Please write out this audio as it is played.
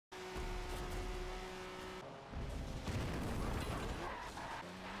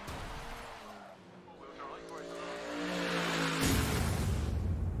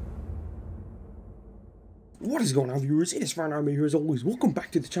What is going on, viewers? It is Farhan here as always. Welcome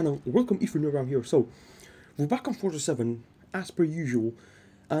back to the channel. Welcome if you're new around here. So, we're back on Forza 7 as per usual.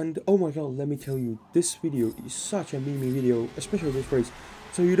 And oh my god, let me tell you, this video is such a memey video, especially this race.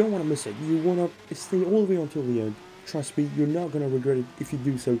 So you don't want to miss it. You want to stay all the way until the end. Trust me, you're not going to regret it if you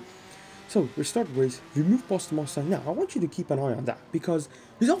do so. So, we start the race. We move past the Mustang. Now, I want you to keep an eye on that because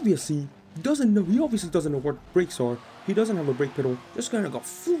he obviously doesn't know what brakes are. He doesn't have a brake pedal. Just going to go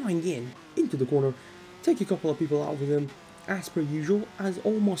flying into the corner. Take a couple of people out with him, as per usual, as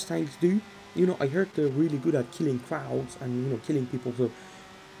all Mustangs do. You know, I heard they're really good at killing crowds and, you know, killing people. So,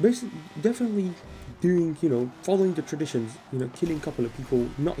 basically, definitely doing, you know, following the traditions. You know, killing a couple of people,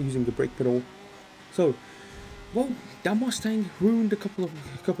 not using the brake pedal. So, well, that Mustang ruined a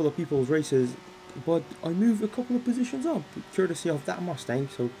couple of people's races, but I moved a couple of positions up, courtesy of that Mustang.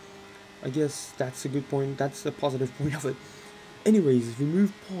 So, I guess that's a good point. That's a positive point of it. Anyways, we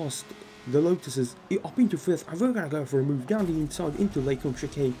move past the Lotuses up into 5th, and we're gonna go for a move down the inside into Lake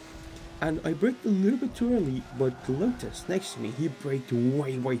Chicane. And I braked a little bit too early, but the Lotus next to me, he braked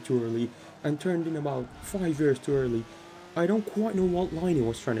way too early and turned in about 5 years too early. I don't quite know what line he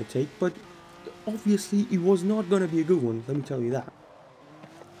was trying to take, but obviously it was not gonna be a good one, let me tell you that.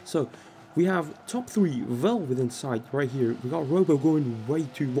 So we have top 3 well within sight right here. We got Robo going way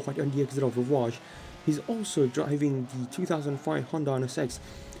too wide on the exit of Ravage. He's also driving the 2005 Honda NSX.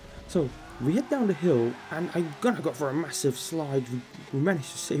 So, we head down the hill, and I'm gonna go for a massive slide. We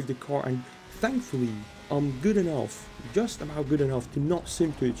managed to save the car, and thankfully, I'm good enough, just about good enough, to not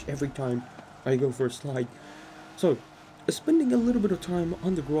sim twitch every time I go for a slide. So, spending a little bit of time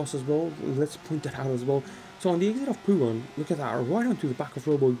on the grass as well, let's point that out as well. So, on the exit of Puan, look at that, right onto the back of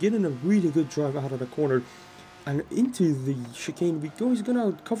Robo, getting a really good drive out of the corner, and into the chicane. He's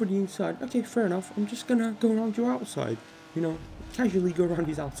gonna cover the inside. Okay, fair enough, I'm just gonna go around your outside. You know, casually go around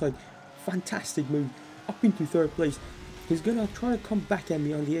his outside. Fantastic move. Up into 3rd place. He's gonna try to come back at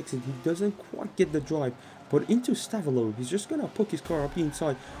me on the exit. He doesn't quite get the drive. But into Stavolo, he's just gonna poke his car up the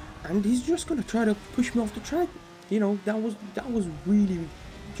inside. And he's just gonna try to push me off the track. You know, that was really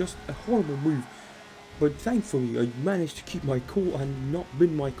just a horrible move. But thankfully, I managed to keep my cool and not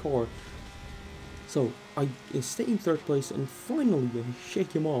bin my car. So, I stay in 3rd place, and finally I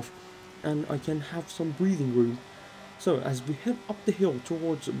shake him off. And I can have some breathing room. So, as we head up the hill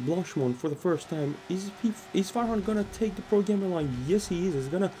towards Blanchemont for the first time, is Farhan gonna take the Pro Gamer line? Yes, he is. He's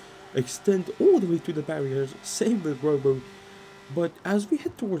gonna extend all the way to the barriers. Same with Robo. But as we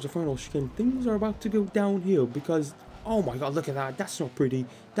head towards the final chicane, things are about to go downhill because, oh my god, look at that. That's not pretty.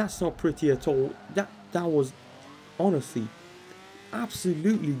 That's not pretty at all. That was, honestly,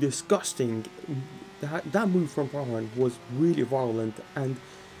 absolutely disgusting. That move from Farhan was really violent, and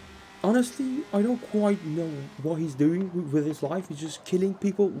honestly, I don't quite know what he's doing with his life. He's just killing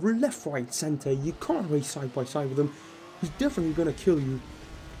people left, right, center. You can't race side by side with him. He's definitely gonna kill you.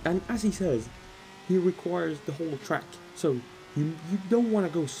 And as he says, he requires the whole track. So you don't want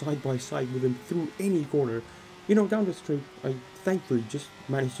to go side by side with him through any corner. You know, down the straight, I thankfully just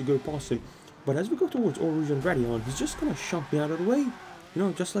managed to go past him. But as we go towards Eau Rouge and Radion, he's just gonna shove me out of the way. You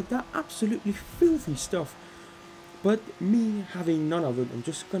know, just like that. Absolutely filthy stuff. But me having none of it, I'm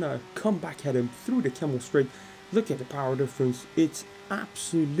just gonna come back at him through the Camel Straight. Look at the power difference. It's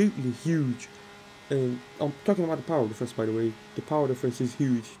absolutely huge. And I'm talking about the power difference, by the way. The power difference is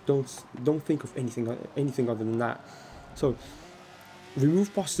huge. Don't think of anything other than that. So we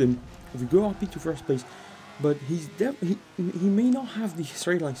move past him. We go up into 1st place. But he may not have the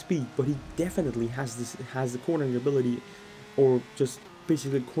straight line speed, but he definitely has the cornering ability, or just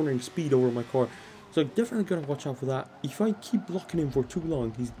basically cornering speed over my car. So I'm definitely going to watch out for that. If I keep blocking him for too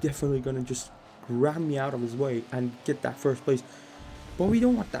long, he's definitely going to just ram me out of his way and get that 1st place. But we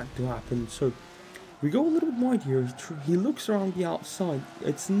don't want that to happen. So we go a little bit wide here. He looks around the outside.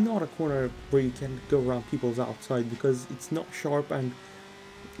 It's not a corner where you can go around people's outside because it's not sharp. And,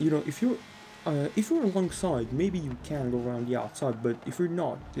 you know, if you're alongside, maybe you can go around the outside. But if you're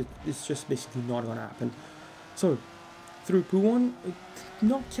not, it's just basically not going to happen. So through P1,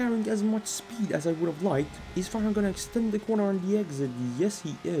 not carrying as much speed as I would have liked. Is Farhan gonna extend the corner on the exit? Yes,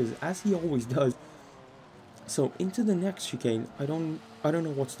 he is, as he always does. So into the next chicane, I don't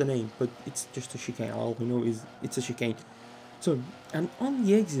know what's the name, but it's just a chicane. All I know is it's a chicane. So, and on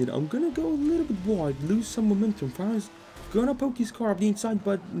the exit, I'm gonna go a little bit wide, lose some momentum. Farhan's gonna poke his car up the inside,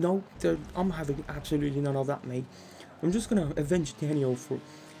 but no, I'm having absolutely none of that, mate. I'm just gonna avenge Daniel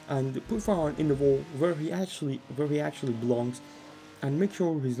and put Farhan in the wall where he actually belongs, and make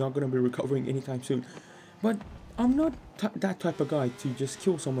sure he's not going to be recovering anytime soon. But I'm not that type of guy to just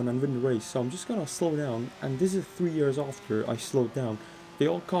kill someone and win the race, so I'm just going to slow down. And this is 3 years after I slowed down. They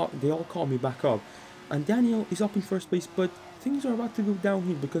all caught me back up, and Daniel is up in first place, but things are about to go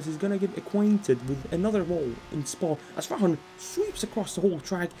downhill because he's gonna get acquainted with another wall in Spa as Farhan sweeps across the whole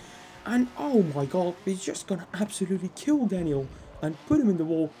track, and oh my god, he's just gonna absolutely kill Daniel and put him in the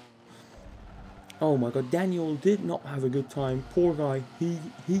wall. Oh my god, Daniel did not have a good time. Poor guy, he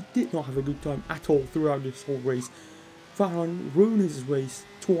did not have a good time at all throughout this whole race. Farhan ruined his race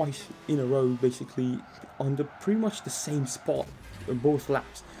twice in a row, basically on pretty much the same spot in both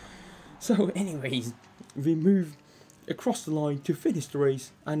laps. So anyways, we move across the line to finish the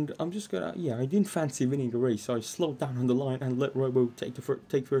race, and I'm just gonna, I didn't fancy winning the race, so I slowed down on the line and let Robo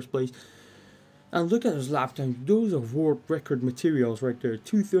take first place. And look at those lap times, those are world record materials right there,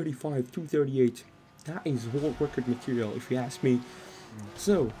 2:35, 2:38. That is world record material if you ask me.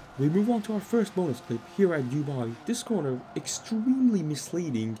 So, we move on to our first bonus clip here at Dubai. This corner, extremely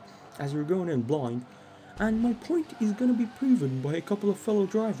misleading as we're going in blind, and my point is going to be proven by a couple of fellow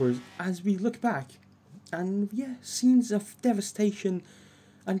drivers as we look back. And yeah, scenes of devastation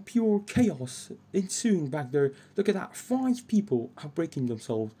and pure chaos ensuing back there. Look at that, 5 people outbreaking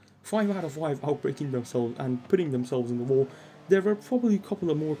themselves. 5 out of 5 outbreaking themselves and putting themselves in the wall. There were probably a couple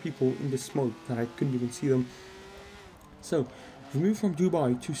of more people in the smoke that I couldn't even see them. So, we move from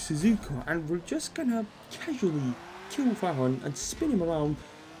Dubai to Suzuka, and we're just gonna casually kill Farhan and spin him around,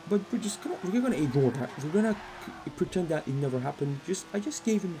 but we're gonna ignore that. We're gonna pretend that it never happened. I just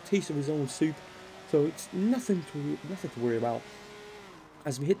gave him a taste of his own soup, so it's nothing to worry about.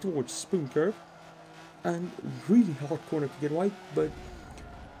 As we head towards Spoon Curve, and really hard corner to get right, but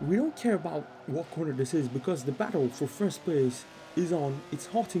we don't care about what corner this is because the battle for first place is on. It's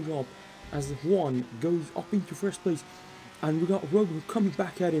hotting up as Juan goes up into first place, and we got Robo coming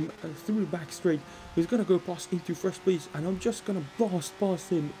back at him through the back straight. He's gonna go past into first place, and I'm just gonna blast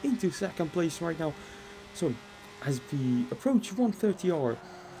past him into second place right now. So as we approach 130R,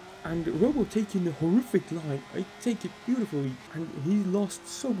 and Robo taking the horrific line, I take it beautifully, and he lost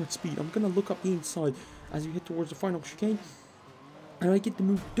so much speed. I'm gonna look up the inside as we head towards the final chicane, and I get the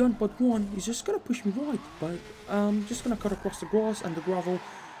move done, but Juan is just gonna push me right, but I'm just gonna cut across the grass and the gravel,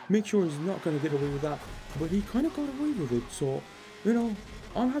 make sure he's not gonna get away with that, but he kind of got away with it. So, you know,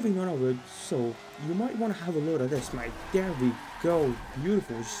 I'm having none of it, so you might want to have a load of this, mate. There we go,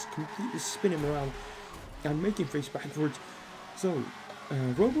 beautiful, just completely spin him around and make him face backwards. So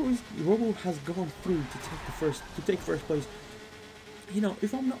Robo has gone through to take first place. You know,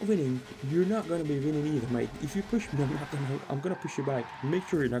 if I'm not winning, you're not gonna be winning either, mate. If you push me, I'm gonna push you back. Make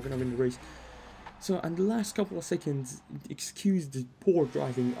sure you're not gonna win the race. So, and the last couple of seconds, excuse the poor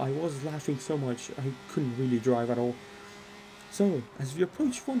driving, I was laughing so much I couldn't really drive at all. So, as we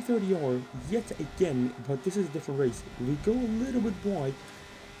approach 130R yet again, but this is a different race, we go a little bit wide.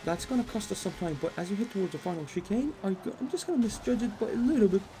 That's gonna cost us some time, but as we head towards the final chicane, I'm just gonna misjudge it by a little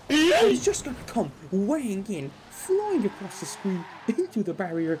bit. It's just gonna come weighing in, flying across the screen into the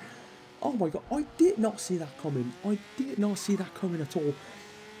barrier. Oh my god, I did not see that coming. I did not see that coming at all.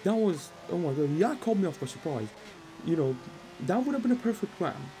 That was, oh my god, that caught me off by surprise. You know, that would have been a perfect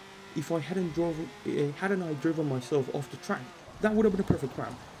ram if I hadn't driven myself off the track. That would have been a perfect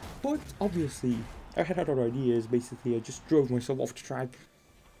ram. But obviously, I had other ideas. Basically, I just drove myself off the track.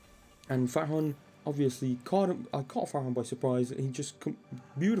 And Farhan obviously I caught Farhan by surprise, and he just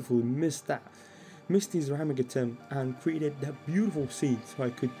beautifully missed his ramming attempt and created that beautiful scene, so I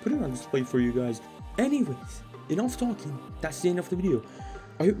could put it on display for you guys. Anyways, enough talking, that's the end of the video.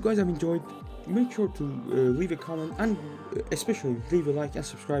 I hope you guys have enjoyed. Make sure to leave a comment, and especially leave a like and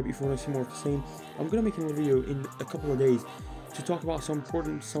subscribe if you want to see more of the same. I'm gonna make another video in a couple of days to talk about some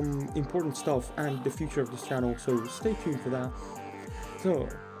important stuff and the future of this channel, so stay tuned for that. So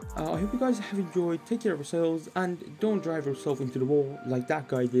I hope you guys have enjoyed. Take care of yourselves and don't drive yourself into the wall like that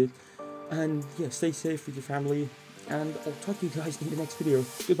guy did. And yeah, stay safe with your family, and I'll talk to you guys in the next video.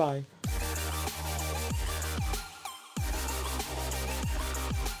 Goodbye.